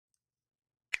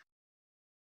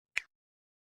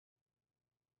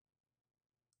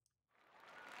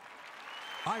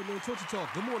All right, man, Torture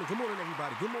Talk. Good morning,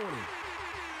 everybody. Good morning.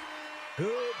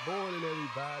 Good morning,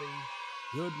 everybody.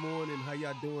 Good morning. How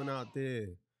y'all doing out there?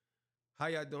 How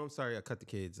y'all doing? I'm sorry I cut the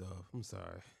kids off. I'm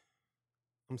sorry.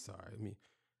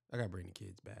 I gotta bring the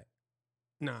kids back.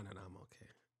 No, I'm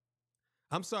okay.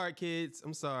 I'm sorry, kids.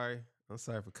 I'm sorry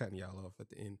for cutting y'all off at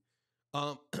the end.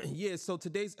 Yeah, so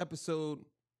today's episode,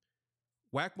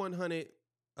 Whack 100,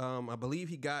 I believe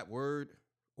he got word,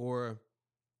 or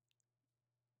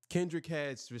Kendrick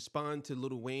has responded to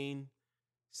Lil Wayne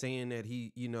saying that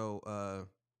he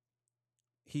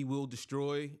will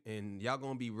destroy, and y'all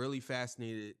gonna be really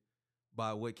fascinated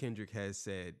by what Kendrick has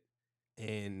said.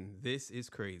 And this is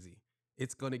crazy.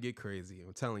 It's gonna get crazy,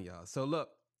 I'm telling y'all. So look,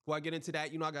 before I get into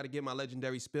that, I gotta get my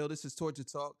legendary spill. This is Torture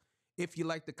Talk. If you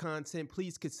like the content,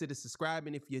 please consider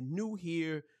subscribing. If you're new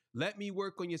here, let me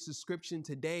work on your subscription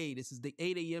today. This is the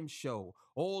 8 a.m. show.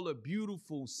 All the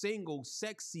beautiful, single,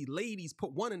 sexy ladies,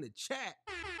 put one in the chat.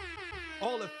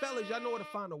 All the fellas, y'all know where to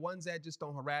find the ones that just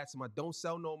don't harass them. I don't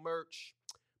sell no merch,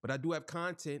 but I do have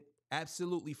content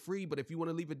absolutely free. But if you want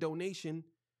to leave a donation,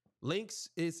 links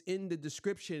is in the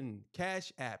description.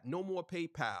 Cash App, no more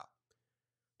PayPal.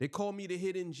 They call me the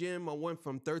hidden gem. I went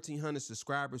from 1,300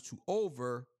 subscribers to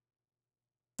over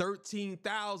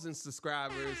 13,000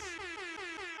 subscribers.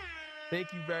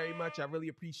 Thank you very much. I really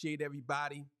appreciate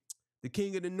everybody. The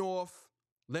King of the North,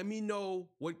 let me know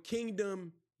what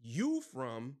kingdom you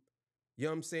from. You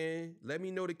know what I'm saying? Let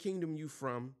me know the kingdom you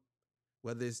from,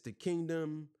 whether it's the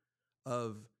kingdom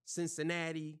of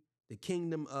Cincinnati, the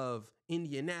kingdom of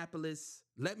Indianapolis.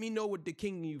 Let me know what the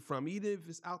kingdom you from, either if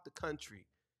it's out the country,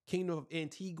 kingdom of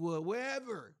Antigua,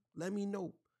 wherever. Let me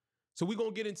know. So we're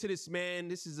going to get into this, man.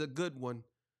 This is a good one.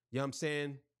 You know what I'm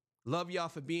saying? Love y'all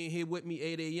for being here with me.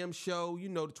 8 a.m. show. You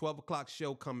know the 12 o'clock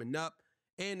show coming up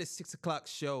and the 6 o'clock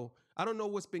show. I don't know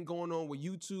what's been going on with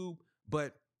YouTube,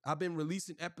 but I've been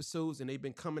releasing episodes and they've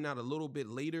been coming out a little bit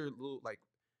later,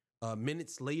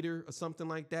 minutes later or something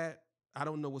like that. I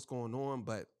don't know what's going on,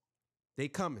 but they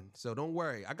coming. So don't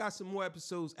worry. I got some more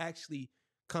episodes actually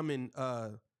coming.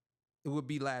 It would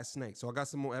be last night. So I got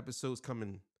some more episodes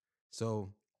coming.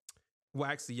 So, well,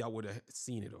 actually, y'all would have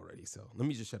seen it already. So let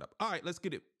me just shut up. All right, let's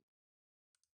get it.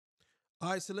 All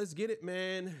right, so let's get it,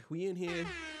 man. We in here.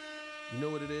 You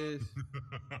know what it is.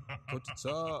 What's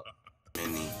up?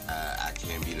 I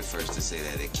can't be the first to say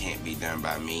that it can't be done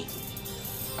by me.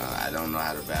 I don't know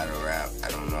how to battle rap. I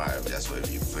don't know how to, that's what,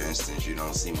 if you, for instance, you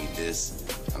don't see me diss.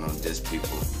 I don't diss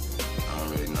people. I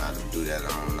don't really know how to do that. I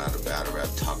don't know how to battle rap,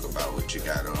 talk about what you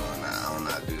got on. I don't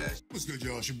know how to do that. What's good,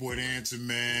 y'all? It's your boy, The Answer,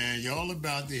 man. Y'all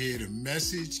about to hear the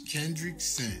message Kendrick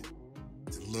sent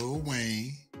to Lil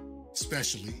Wayne,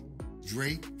 especially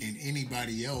Drake, and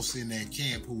anybody else in that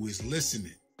camp who is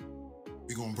listening.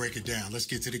 We're going to break it down. Let's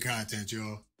get to the content,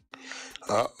 y'all.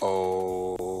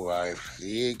 Uh-oh, I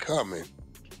see it coming.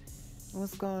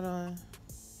 What's going on?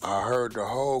 I heard the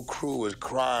whole crew is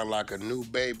crying like a new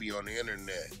baby on the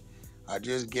internet. I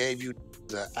just gave you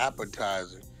the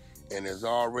appetizer and is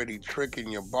already tricking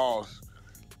your boss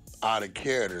out of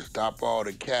character. Stop all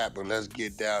the cap and let's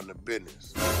get down to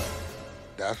business.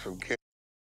 That's from Ken.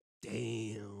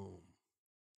 Damn.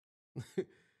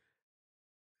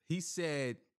 He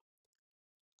said,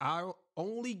 I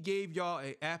only gave y'all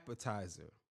an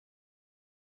appetizer.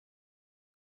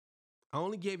 I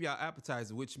only gave y'all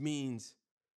appetizer, which means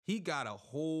he got a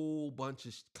whole bunch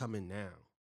of coming now.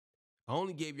 I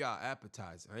only gave y'all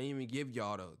appetizer. I didn't even give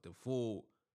y'all the full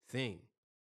thing.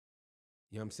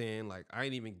 You know what I'm saying? Like, I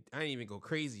ain't even go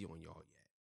crazy on y'all yet.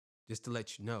 Just to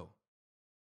let you know.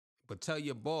 But tell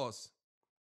your boss,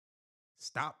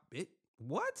 stop it.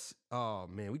 What? Oh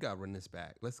man, we gotta run this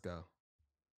back. Let's go.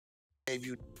 Gave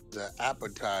you the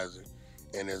appetizer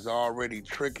and is already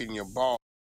tricking your boss.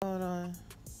 What's going on?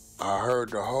 I heard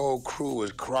the whole crew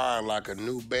is crying like a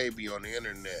new baby on the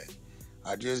internet.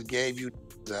 I just gave you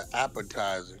the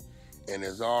appetizer and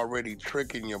is already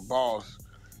tricking your boss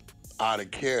out of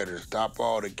character. Stop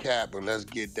all the cap and let's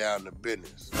get down to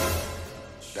business.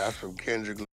 That's from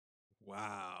Kendrick.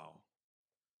 Wow.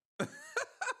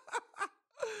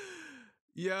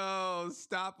 Yo,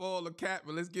 stop all the cap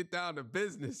and let's get down to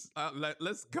business.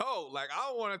 Let's go. Like, I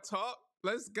don't want to talk.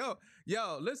 Let's go.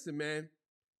 Yo, listen, man.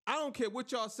 I don't care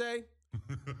what y'all say.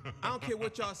 I don't care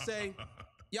what y'all say.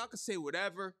 Y'all can say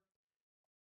whatever.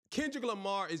 Kendrick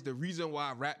Lamar is the reason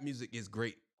why rap music is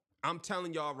great. I'm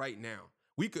telling y'all right now.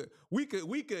 We could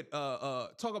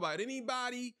talk about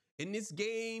anybody in this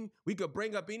game. We could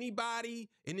bring up anybody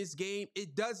in this game.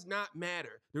 It does not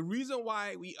matter. The reason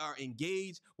why we are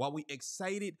engaged, why we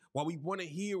excited, why we want to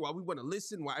hear, why we want to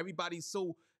listen, why everybody's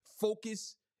so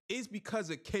focused is because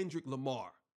of Kendrick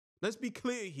Lamar. Let's be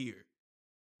clear here.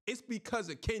 It's because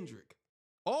of Kendrick.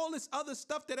 All this other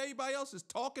stuff that everybody else is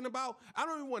talking about, I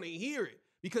don't even want to hear it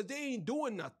because they ain't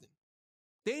doing nothing.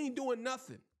 They ain't doing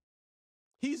nothing.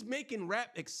 He's making rap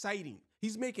exciting.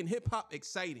 He's making hip hop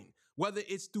exciting. Whether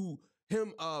it's through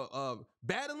him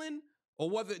battling, or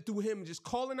whether through him just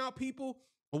calling out people,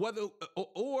 or whether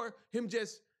or him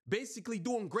just basically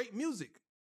doing great music.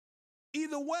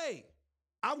 Either way,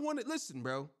 I want to listen,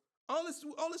 bro. All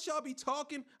this y'all be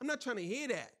talking, I'm not trying to hear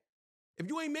that. If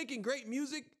you ain't making great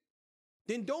music,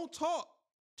 then don't talk.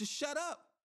 Just shut up.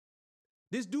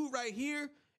 This dude right here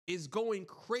is going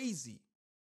crazy.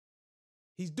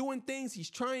 He's doing things, he's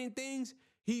trying things.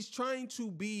 He's trying to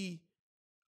be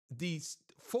the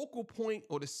focal point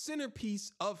or the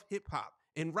centerpiece of hip hop.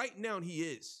 And right now he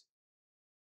is.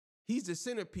 He's the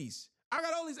centerpiece. I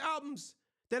got all these albums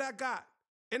that I got,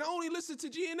 and I only listen to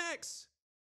GNX.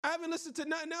 I haven't listened to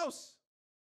nothing else.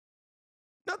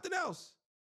 Nothing else.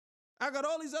 I got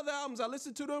all these other albums. I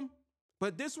listen to them,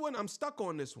 but this one, I'm stuck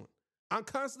on this one. I'm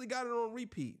constantly got it on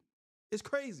repeat. It's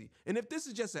crazy. And if this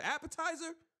is just an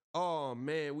appetizer, oh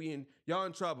man, y'all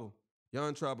in trouble. Y'all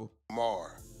in trouble.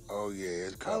 More. Oh yeah,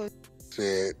 it's coming.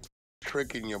 Said,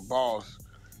 tricking your boss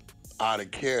out of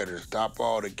character. Stop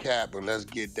all the cap and let's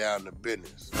get down to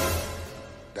business.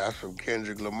 That's from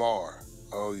Kendrick Lamar.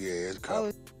 Oh yeah, it's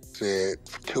coming. Said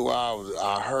 2 hours.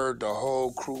 I heard the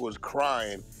whole crew was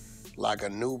crying like a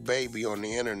new baby on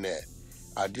the internet.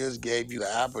 I just gave you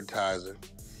the appetizer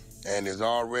and is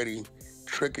already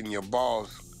tricking your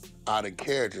boss out of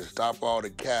character. Stop all the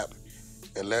cap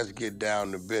and let's get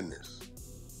down to business.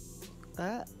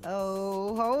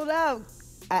 Hold up.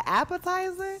 An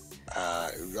appetizer?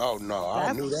 Oh no,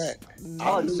 I knew that.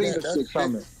 I seen the shit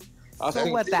coming.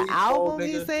 So what, the album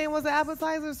he's saying was an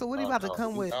appetizer? So what he about to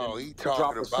come with? No, he to drop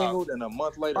talking a about, single, then a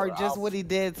month later. Or just what he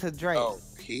did to Drake? no,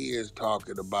 he is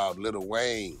talking about Lil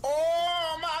Wayne.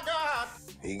 Oh my God!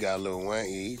 He got Lil Wayne.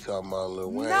 He talking about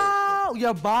Lil Wayne. No,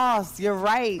 your boss. You're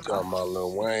right. Talking about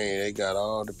Lil Wayne. They got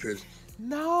all the pictures.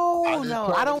 No,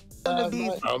 I don't want to be.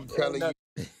 I'm telling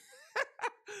you.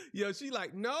 Yo, she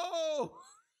like, no.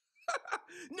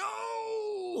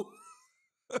 No.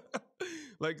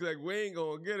 like Wayne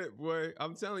gonna get it, boy.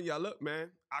 I'm telling y'all, look, man.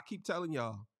 I keep telling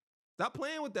y'all, stop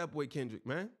playing with that boy Kendrick,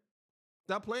 man.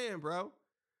 Stop playing, bro.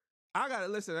 I got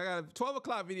a 12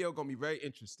 o'clock video gonna be very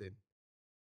interesting.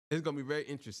 It's gonna be very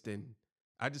interesting.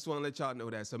 I just want to let y'all know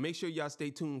that. So make sure y'all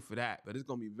stay tuned for that. But it's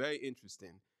gonna be very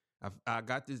interesting. I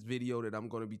got this video that I'm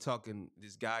gonna be talking.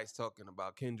 This guy's talking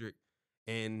about Kendrick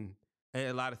and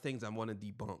a lot of things I want to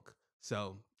debunk.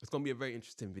 So it's gonna be a very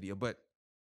interesting video. But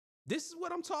this is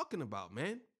what I'm talking about,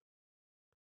 man.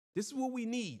 This is what we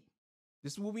need.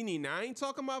 This is what we need. Now, I ain't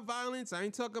talking about violence. I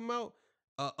ain't talking about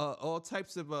all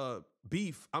types of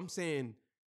beef. I'm saying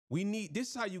this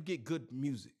is how you get good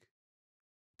music.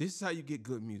 This is how you get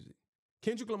good music.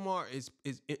 Kendrick Lamar is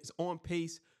on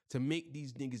pace to make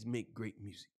these niggas make great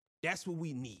music. That's what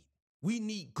we need. We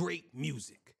need great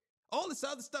music. All this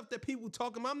other stuff that people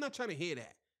talking about, I'm not trying to hear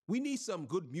that. We need some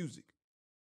good music.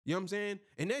 You know what I'm saying?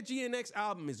 And that GNX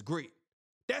album is great.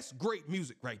 That's great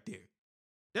music right there.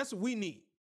 That's what we need.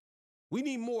 We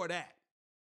need more of that.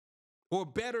 Or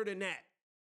better than that.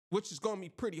 Which is going to be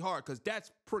pretty hard because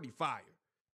that's pretty fire.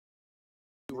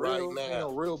 Right now,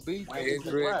 real beef.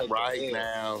 Kendrick right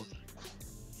now.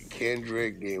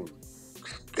 Kendrick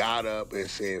got up and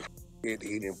said, he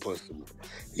didn't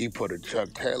he put a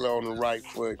Chuck Taylor on the right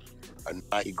foot, a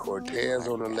Nike Cortez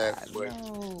on the left foot.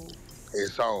 No.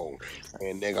 It's on.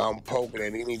 And nigga, I'm poking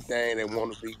at anything that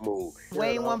want to be moved.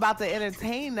 Wayne wasn't about to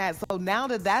entertain that. So now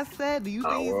that that's said, do you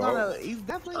think he's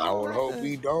definitely I would hope to...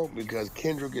 he don't, because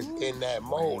Kendrick is in that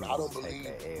mode. I don't believe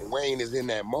Wayne is in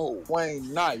that mode.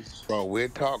 Wayne nice. Bro, we're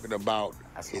talking about,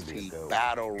 is he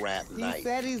battle rap nice? He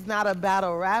said he's not a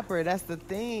battle rapper. That's the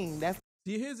thing.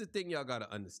 See, here's the thing y'all got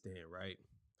to understand, right?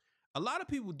 A lot of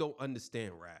people don't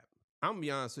understand rap. I'm going to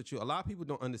be honest with you. A lot of people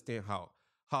don't understand how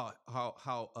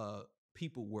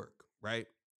people work, right?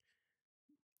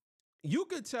 You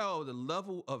could tell the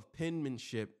level of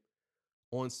penmanship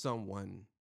on someone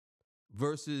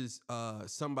versus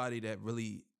somebody that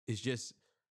really is just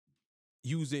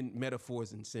using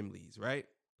metaphors and similes, right?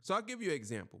 So I'll give you an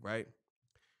example, right?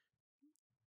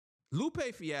 Lupe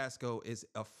Fiasco is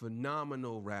a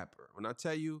phenomenal rapper. When I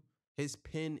tell you, his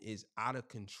pen is out of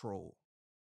control.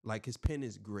 Like, his pen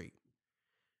is great.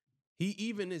 He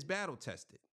even is battle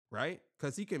tested, right?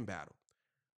 Because he can battle.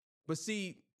 But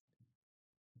see,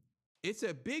 it's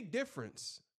a big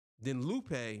difference than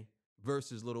Lupe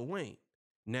versus Lil Wayne.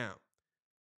 Now,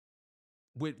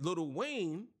 with Lil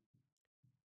Wayne,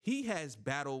 he has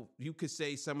battle. You could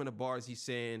say some of the bars he's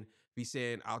saying,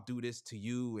 I'll do this to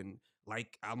you and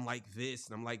like I'm like this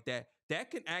and I'm like that.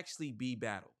 That can actually be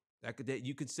battle. That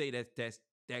you could say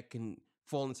that can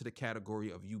fall into the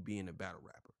category of you being a battle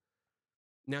rapper.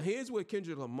 Now here's where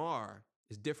Kendrick Lamar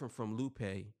is different from Lupe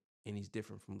and he's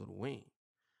different from Lil Wayne.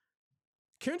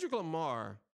 Kendrick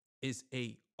Lamar is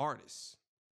a artist.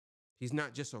 He's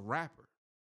not just a rapper.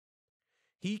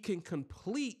 He can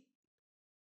complete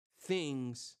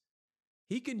things.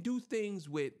 He can do things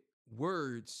with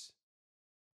words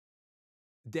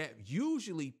that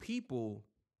usually people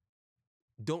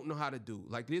don't know how to do.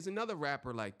 Like there's another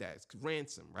rapper like that. It's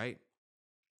Ransom, right?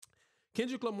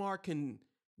 Kendrick Lamar can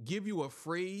give you a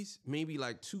phrase, maybe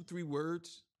like 2-3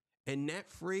 words, and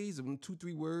that phrase of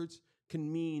 2-3 words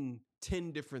can mean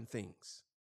 10 different things,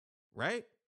 right?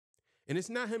 And it's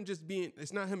not him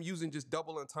using just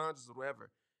double entendres or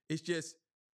whatever. It's just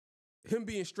him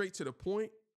being straight to the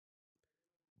point,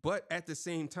 but at the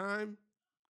same time,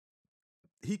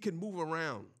 he can move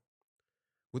around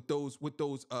with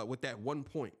that one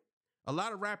point. A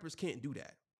lot of rappers can't do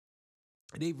that.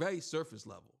 They very surface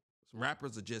level. Some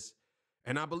rappers are just,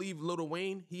 and I believe Lil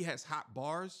Wayne, he has hot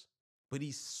bars, but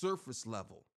he's surface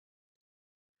level.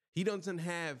 He doesn't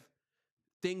have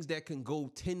things that can go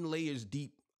 10 layers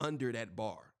deep under that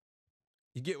bar.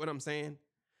 You get what I'm saying?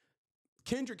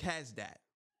 Kendrick has that.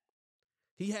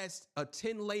 He has a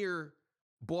 10-layer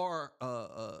bar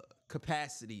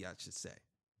capacity, I should say.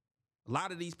 A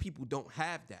lot of these people don't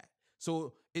have that.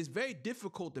 So it's very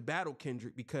difficult to battle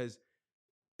Kendrick because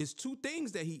it's two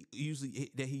things that he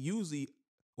usually,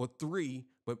 or three,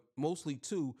 but mostly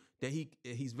two, that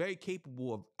he's very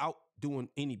capable of outdoing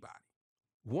anybody.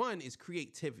 One is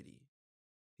creativity.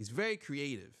 He's very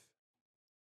creative.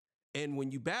 And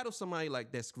when you battle somebody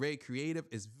like that's very creative,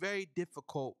 it's very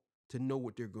difficult to know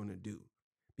what they're going to do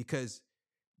because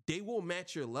they will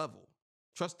match your level.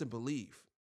 Trust and believe.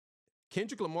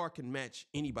 Kendrick Lamar can match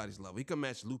anybody's level. He can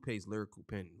match Lupe's lyrical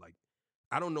pen. Like,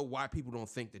 I don't know why people don't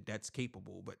think that that's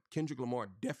capable, but Kendrick Lamar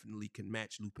definitely can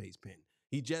match Lupe's pen.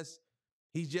 He's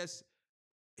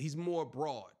more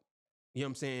broad. You know what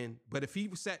I'm saying? But if he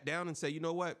sat down and said, you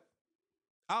know what,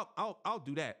 I'll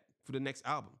do that for the next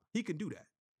album, he can do that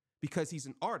because he's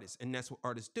an artist, and that's what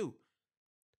artists do.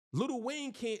 Lil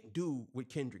Wayne can't do what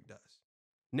Kendrick does.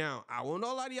 Now, I will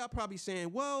know a lot of y'all probably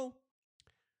saying, well,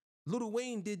 Lil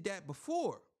Wayne did that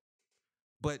before,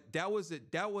 but that was the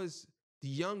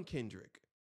young Kendrick,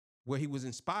 where he was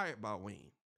inspired by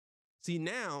Wayne. See,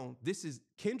 now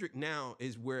Kendrick now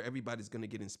is where everybody's gonna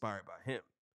get inspired by him.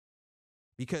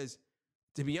 Because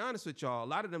to be honest with y'all, a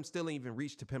lot of them still ain't even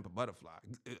reached To Pimp a Butterfly,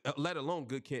 let alone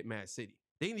Good Kid, Mad City.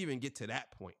 They didn't even get to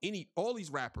that point. All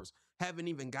these rappers haven't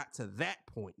even got to that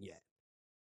point yet.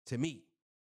 To me,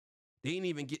 they didn't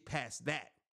even get past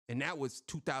that, and that was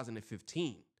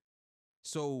 2015.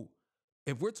 So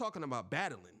if we're talking about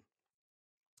battling,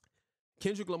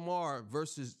 Kendrick Lamar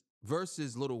versus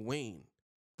Lil Wayne,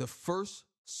 the first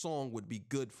song would be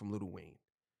good from Lil Wayne.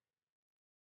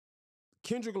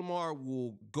 Kendrick Lamar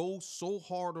will go so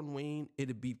hard on Wayne,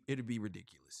 it'd be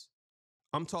ridiculous.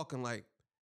 I'm talking like,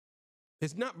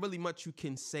 it's not really much you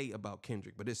can say about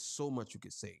Kendrick, but there's so much you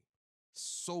could say.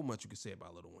 So much you could say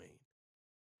about Lil Wayne.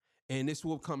 And this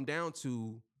will come down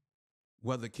to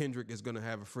whether Kendrick is going to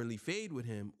have a friendly fade with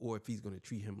him or if he's going to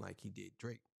treat him like he did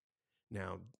Drake.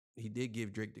 Now, he did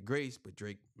give Drake the grace, but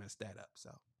Drake messed that up,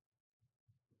 so.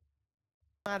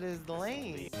 Not his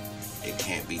lane. It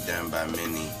can't be done by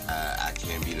many. I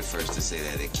can't be the first to say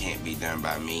that it can't be done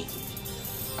by me.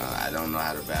 I don't know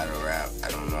how to battle rap. I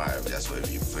don't know how to, that's what,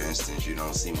 if you, for instance, you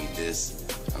don't see me diss.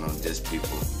 I don't diss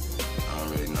people. I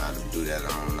don't really know how to do that. I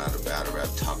don't know how to battle rap,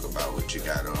 talk about what you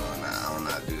got on. I don't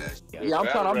know how to do that. Yeah, I'm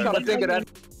trying to think of that.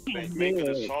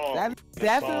 That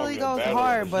definitely goes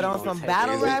hard, but on some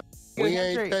battle rap, we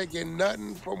ain't taking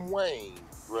nothing from Wayne.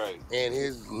 Right. And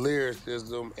his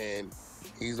lyricism, and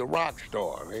he's a rock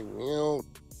star. And, you know,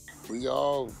 we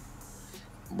all,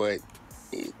 but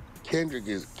Kendrick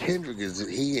is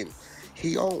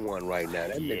he on one right now.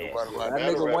 That nigga running like that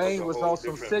nigga Wayne was on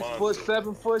some 6 foot,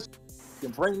 7 foot. You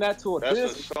can bring that to a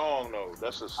That's a song though.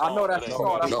 That's a song. I know that's a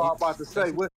song. That's what I'm about to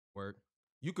say. Word.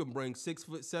 You can bring 6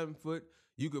 foot, 7 foot.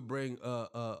 You could bring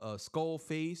a skull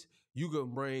face. You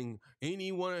could bring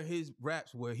any one of his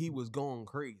raps where he was going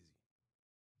crazy.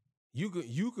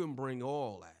 You can bring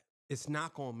all that. It's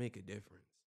not gonna make a difference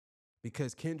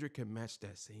because Kendrick can match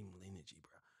that same energy,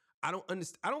 bro.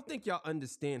 I don't think y'all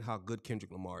understand how good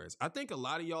Kendrick Lamar is. I think a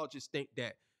lot of y'all just think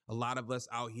that a lot of us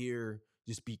out here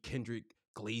just be Kendrick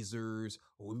glazers,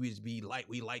 or we just be like,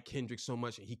 we like Kendrick so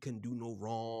much and he couldn't do no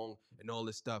wrong and all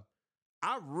this stuff.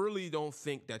 I really don't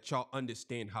think that y'all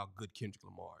understand how good Kendrick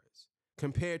Lamar is.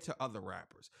 compared to other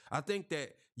rappers. I think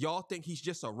that y'all think he's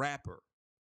just a rapper.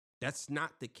 That's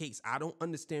not the case. I don't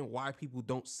understand why people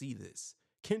don't see this.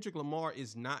 Kendrick Lamar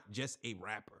is not just a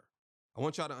rapper. I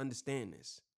want y'all to understand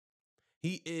this.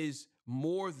 He is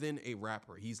more than a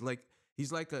rapper. He's like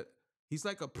a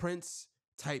Prince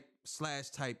type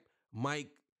 / Mike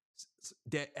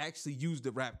that actually used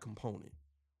the rap component.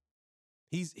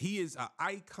 He is an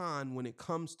icon when it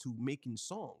comes to making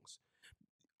songs.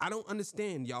 I don't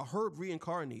understand. Y'all heard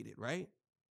Reincarnated, right?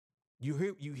 You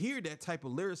hear that type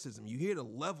of lyricism. You hear the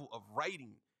level of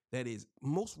writing that is.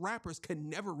 Most rappers can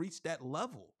never reach that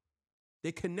level.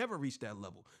 They can never reach that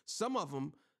level. Some of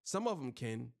them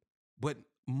can, but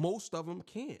most of them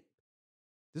can't.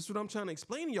 This is what I'm trying to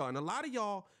explain to y'all. And a lot of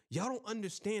y'all don't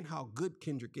understand how good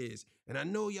Kendrick is. And I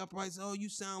know y'all probably say, oh, you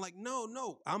sound like,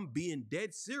 no, I'm being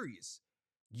dead serious.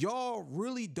 Y'all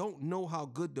really don't know how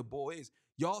good the boy is.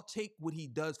 Y'all take what he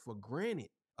does for granted.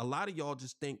 A lot of y'all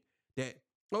just think that,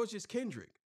 oh, it's just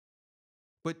Kendrick.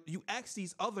 But you ask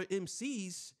these other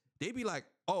MCs, they be like,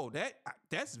 oh,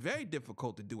 that's very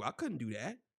difficult to do. I couldn't do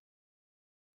that.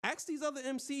 Ask these other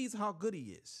MCs how good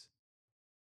he is.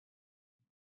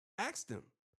 Ask them.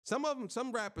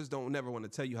 Some rappers don't never want to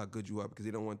tell you how good you are because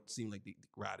they don't want to seem like they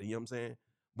riding, you know what I'm saying?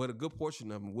 But a good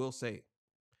portion of them will say it.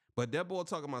 But that boy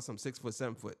talking about some 6 foot,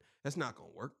 7 foot, that's not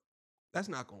gonna work. That's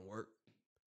not gonna work.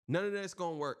 None of that's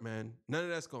gonna work, man. None of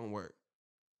that's gonna work.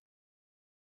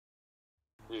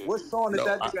 What song did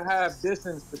that nigga have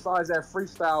distance besides that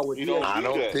freestyle with you? I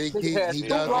don't think he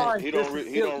doesn't. He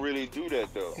don't really do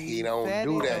that though. He don't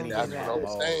do that. That's what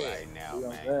I'm saying right now,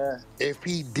 man. If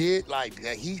he did like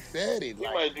that, he said it. He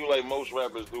might do like most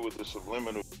rappers do with the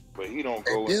subliminal, but he don't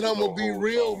go. And then I'm gonna be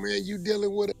real, man. You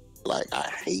dealing with it. Like, I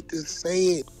hate to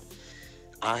say it.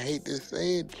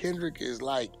 Kendrick is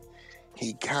like,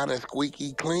 he kind of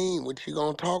squeaky clean. What you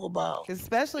gonna talk about?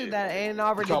 Especially that ain't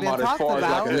already been talked as far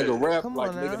about. As like a nigga rap, Come like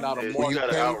on nigga now. not a You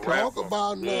can't talk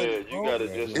about nothing. You gotta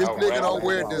just This nigga don't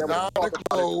wear Yeah, designer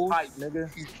clothes.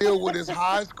 He's still with his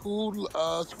high school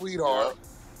sweetheart.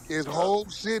 His whole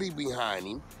city behind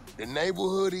him. The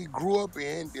neighborhood he grew up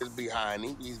in is behind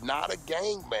him. He's not a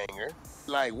gangbanger.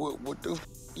 Like, what the f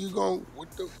is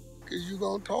you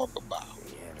gonna talk about?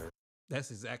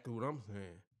 That's exactly what I'm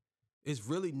saying. It's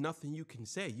really nothing you can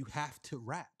say. You have to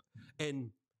rap.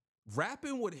 And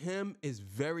rapping with him is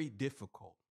very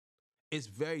difficult. It's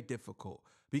very difficult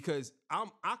because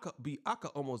I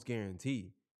could almost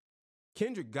guarantee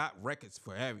Kendrick got records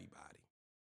for everybody.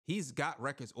 He's got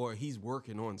records or he's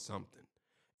working on something.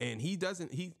 And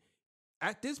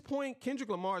at this point, Kendrick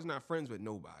Lamar is not friends with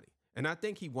nobody. And I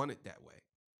think he wanted that way.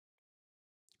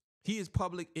 He is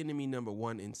public enemy number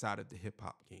 1 inside of the hip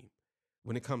hop game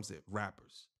when it comes to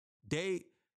rappers. A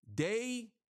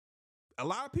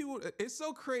lot of people, it's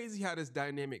so crazy how this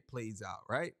dynamic plays out,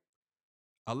 right?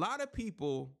 A lot of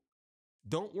people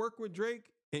don't work with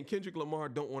Drake, and Kendrick Lamar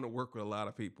don't want to work with a lot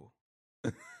of people.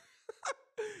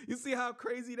 You see how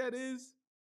crazy that is?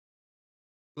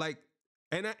 Like,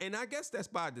 and I guess that's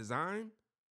by design.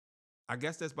 But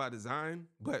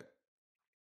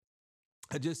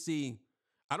I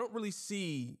don't really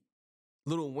see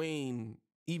Lil Wayne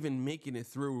even making it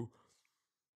through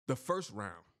the first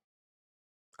round.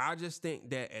 I just think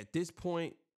that at this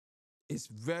point, it's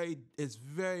very,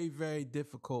 very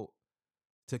difficult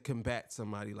to combat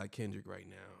somebody like Kendrick right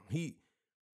now.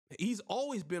 He's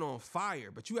always been on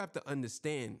fire, but you have to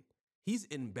understand he's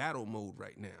in battle mode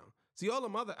right now. See, all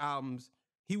them other albums,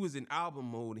 he was in album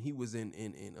mode and he was in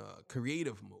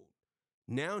creative mode.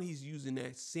 Now he's using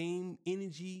that same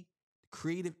energy,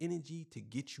 creative energy, to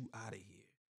get you out of here.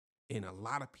 And a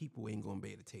lot of people ain't gonna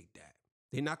be able to take that.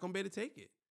 They're not gonna be able to take it.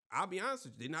 I'll be honest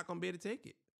with you, they're not gonna be able to take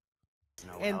it.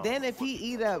 And then if he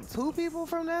eat up 2 people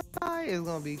from that side, it's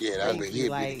gonna be crazy.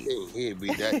 He'd be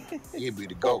the king. He'd be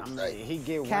the GOAT. He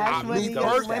get cash money.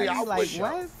 Personally,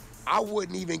 what? I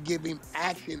wouldn't even give him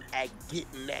action at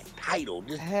getting that title.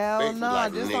 Hell no,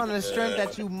 like, just on the strength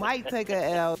that you might take a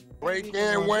L. Drake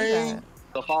and Wayne.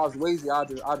 If I was lazy, I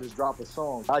just drop a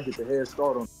song. I get the head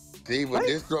start on. See,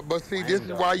 this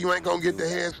is why you ain't gonna get the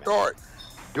head start.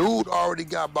 Dude already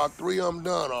got about 3 of them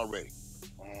done already.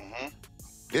 Mm-hmm.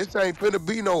 This ain't finna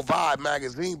be no Vibe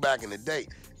magazine back in the day.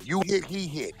 You hit, he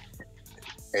hit.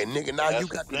 And nigga, now you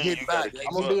got to hit back.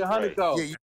 I'm gonna be 100 though.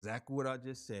 Yeah, exactly what I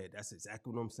just said. That's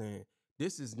exactly what I'm saying.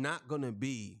 This is not gonna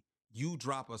be you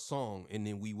drop a song and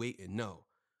then we wait and know.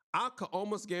 I could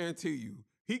almost guarantee you,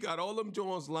 he got all them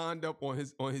joints lined up on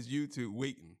his YouTube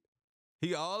waiting. He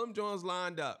got all them joints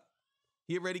lined up.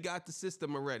 He already got the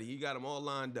system already. He got them all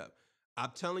lined up.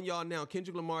 I'm telling y'all now,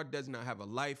 Kendrick Lamar does not have a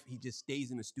life. He just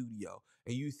stays in the studio.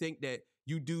 And you think that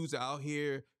you dudes out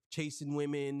here chasing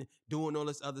women, doing all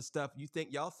this other stuff.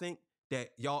 Y'all think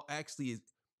that y'all actually is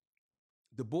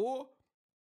the boy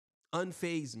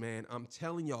unfazed, man. I'm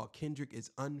telling y'all, Kendrick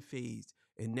is unfazed.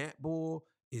 And that boy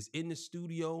is in the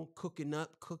studio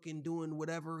cooking, doing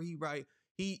whatever he write.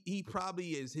 He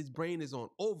probably is, his brain is on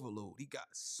overload. He got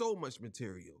so much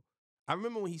material. I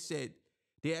remember when he said,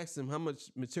 they asked him how much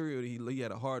material he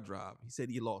had a hard drive. He said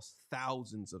he lost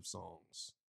thousands of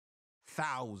songs.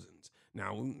 Thousands.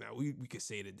 Now we could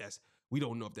say that we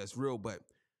don't know if that's real, but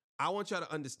I want y'all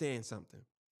to understand something.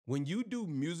 When you do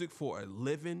music for a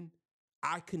living,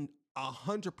 I can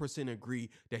 100% agree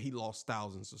that he lost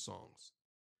thousands of songs.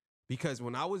 Because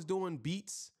when I was doing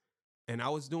beats and I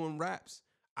was doing raps,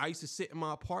 I used to sit in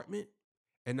my apartment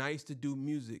and I used to do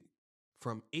music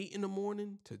from 8 in the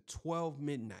morning to 12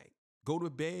 midnight. Go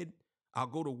to bed, I'll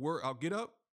go to work, I'll get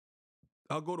up,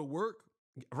 I'll go to work.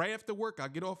 Right after work, I'll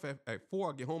get off at 4,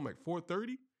 I'll get home at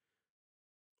 4:30.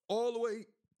 All the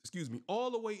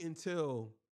way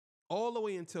until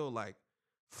like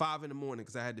 5 in the morning,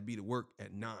 because I had to be to work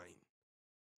at 9.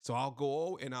 So I'll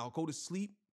go to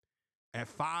sleep at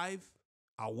 5.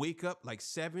 I'll wake up like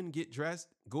 7, get dressed,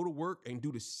 go to work, and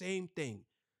do the same thing.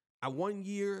 One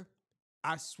year,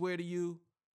 I swear to you,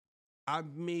 I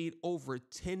made over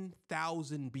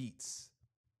 10,000 beats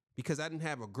because I didn't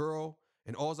have a girl,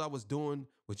 and all I was doing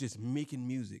was just making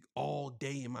music all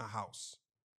day in my house.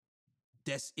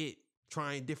 That's it.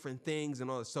 Trying different things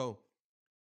and all that. So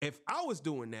if I was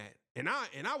doing that and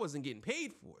I wasn't getting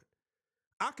paid for it,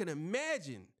 I can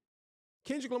imagine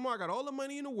Kendrick Lamar got all the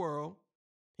money in the world.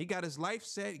 He got his life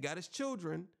set. He got his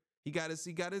children. He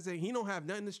don't have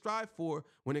nothing to strive for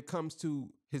when it comes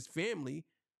to his family.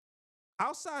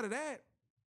 Outside of that,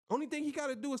 only thing he got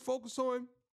to do is focus on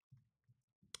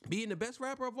being the best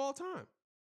rapper of all time.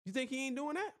 You think he ain't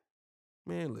doing that?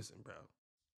 Man, listen, bro.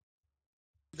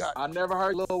 I never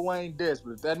heard Lil Wayne diss,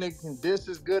 but if that nigga can diss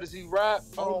as good as he rap,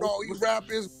 he rap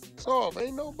his off.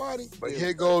 Ain't nobody. But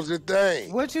here goes the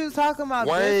thing. What you talking about?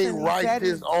 Wayne writes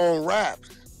his own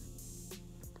raps.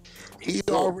 He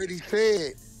already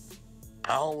said,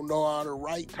 I don't know how to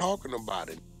write talking about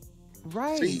it.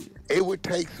 Right. See, it would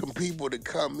take some people to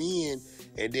come in,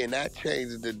 and then that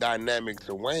changes the dynamics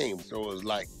of Wayne. So it's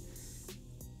like,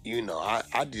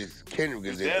 I just, Kendrick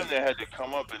is damn, they had to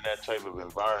come up in that type of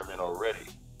environment already.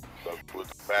 So with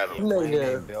the battle, you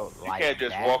can't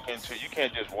just walk into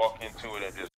it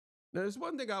and just. Now, there's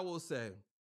one thing I will say,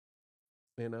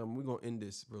 and we're gonna end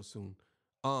this real soon.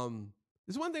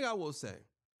 There's one thing I will say: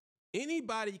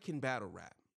 anybody can battle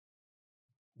rap.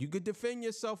 You could defend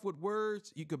yourself with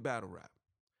words. You could battle rap.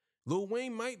 Lil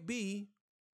Wayne might be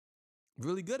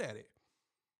really good at it.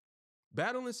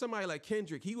 Battling somebody like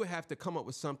Kendrick, he would have to come up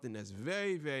with something that's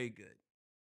very, very good.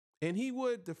 And he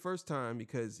would the first time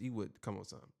because he would come up with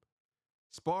something.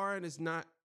 Sparring it's not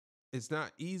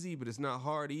easy, but it's not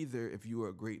hard either if you are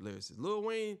a great lyricist. Lil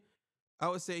Wayne, I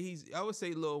would say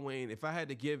Lil Wayne, if I had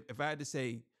to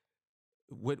say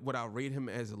what I'll rate him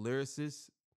as a lyricist,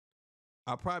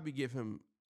 I'll probably give him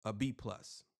a B+. You know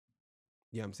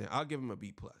what I'm saying? I'll give him a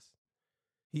B+.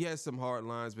 He has some hard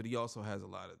lines, but he also has a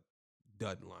lot of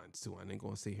dud lines too. I ain't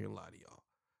gonna sit here and lie to y'all.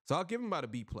 So I'll give him about a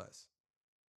B+.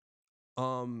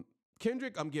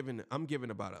 Kendrick, I'm giving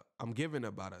about a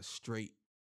straight,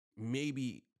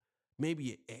 maybe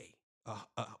an A.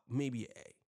 Maybe an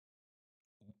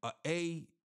A. A A,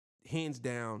 hands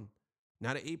down,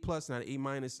 not an A+, not an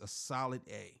A-, a solid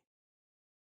A.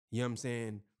 You know what I'm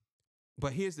saying?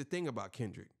 But here's the thing about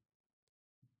Kendrick.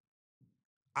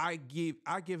 I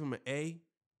give him an A,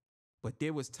 but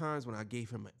there was times when I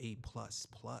gave him an A++.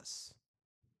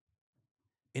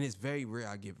 And it's very rare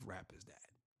I give rappers that.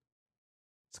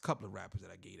 It's a couple of rappers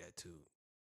that I gave that to.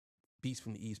 Beast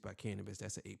from the East by Cannabis,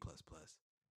 that's an A++.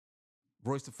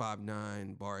 Royce the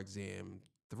 5'9", Bar Exam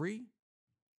 3.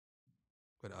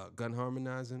 With Gun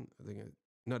Harmonizing, I think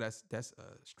that's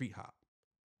Street Hop.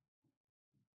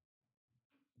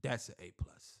 That's an A+.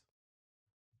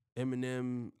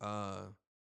 Eminem,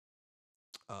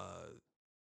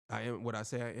 I Am What I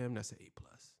Say I Am, that's an A+.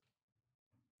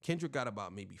 Kendrick got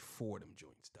about maybe 4 of them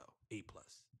joints though, A+.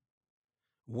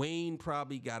 Wayne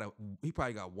probably got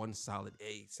one solid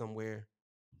A somewhere,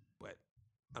 but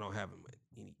I don't have him at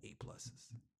any A+. You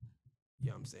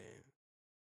know what I'm saying?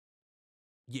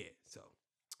 Yeah, so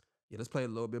yeah, let's play a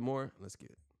little bit more. Let's get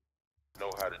it.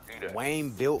 Know how to do that. Wayne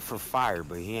built for fire,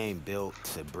 but he ain't built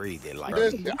to breathe it like.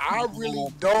 Listen, I really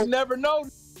don't. You never know.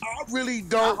 I really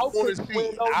don't want to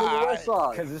see.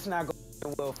 Because it's not going to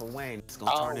end well for Wayne. It's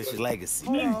going to tarnish his legacy.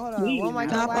 Hold on. Oh my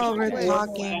God. Stop over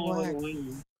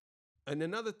talking. And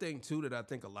another thing too that I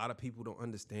think a lot of people don't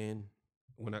understand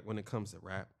when it comes to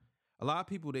rap, a lot of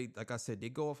people, they, like I said, they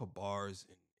go off of bars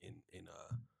and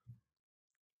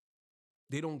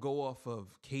they don't go off of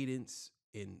cadence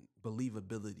and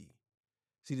believability.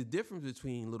 See, the difference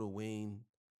between Lil Wayne,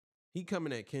 he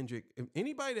coming at Kendrick, if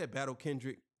anybody that battle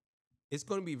Kendrick, it's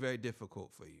going to be very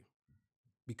difficult for you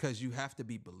because you have to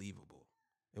be believable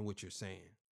in what you're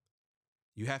saying.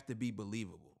 You have to be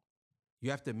believable.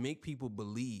 You have to make people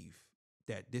believe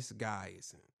that this guy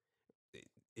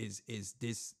is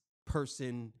this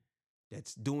person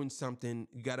that's doing something.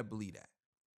 You got to believe that.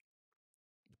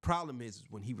 The problem is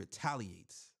when he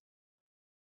retaliates.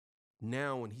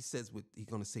 Now, when he says what he's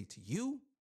going to say to you,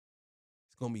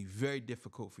 it's going to be very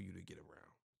difficult for you to get around.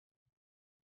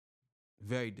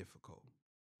 Very difficult.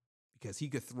 Because he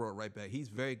could throw it right back. He's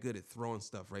very good at throwing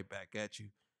stuff right back at you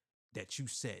that you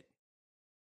said.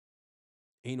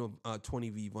 Ain't no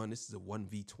 20v1. This is a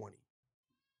 1v20.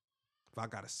 If I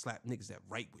got to slap niggas that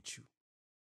right with you.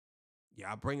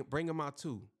 Yeah, I bring them out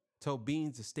too. Tell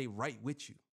Beans to stay right with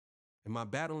you. Am I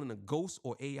battling a ghost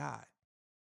or AI?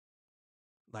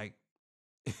 Like,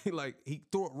 like he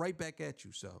threw it right back at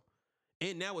you. So,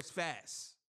 and now it's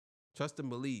fast. Trust and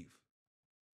believe.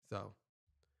 So,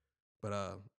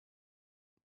 but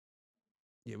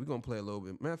yeah, we're gonna play a little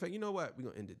bit. Matter of fact, you know what? We're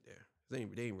gonna end it there. They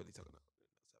ain't really talking about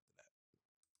it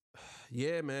after that.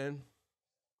 Yeah, man.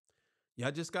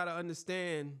 Y'all just gotta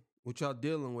understand what y'all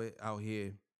dealing with out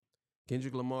here.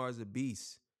 Kendrick Lamar is a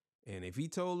beast. And if he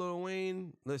told Lil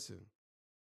Wayne, listen,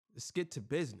 let's get to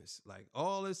business. Like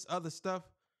all this other stuff,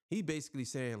 he basically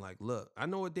saying like, look, I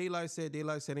know what Daylight said.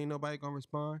 Daylight said ain't nobody gonna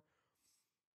respond.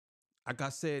 Like I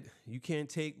said, you can't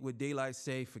take what Daylight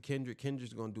say for Kendrick.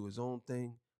 Kendrick's gonna do his own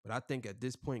thing. But I think at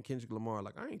this point, Kendrick Lamar,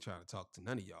 like, I ain't trying to talk to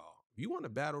none of y'all. If you want to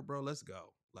battle, bro, let's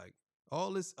go. Like,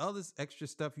 all this extra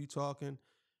stuff you talking,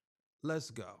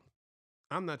 let's go.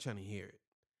 I'm not trying to hear it.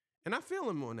 And I feel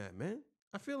him on that, man.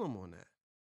 I feel him on that.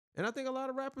 And I think a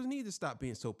lot of rappers need to stop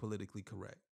being so politically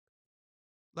correct.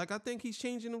 Like, I think he's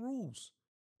changing the rules.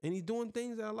 And he's doing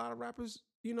things that a lot of rappers,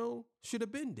 you know, should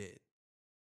have been did.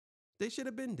 They should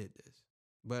have been did this.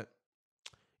 But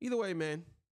either way, man.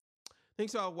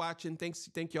 Thanks y'all watching.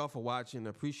 Thank y'all for watching. I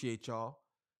appreciate y'all.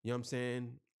 You know what I'm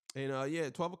saying? And yeah,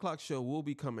 12 o'clock show will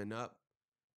be coming up.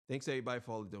 Thanks everybody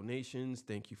for all the donations.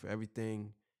 Thank you for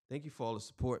everything. Thank you for all the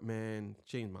support, man.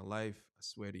 Changed my life. I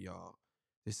swear to y'all.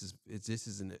 This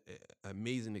is an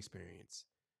amazing experience.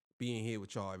 Being here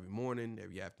with y'all every morning,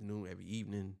 every afternoon, every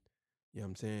evening. You know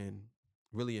what I'm saying?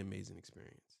 Really amazing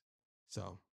experience.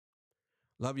 So,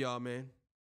 love y'all, man.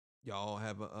 Y'all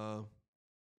have a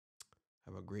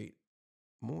great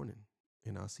morning,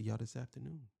 and I'll see y'all this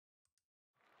afternoon.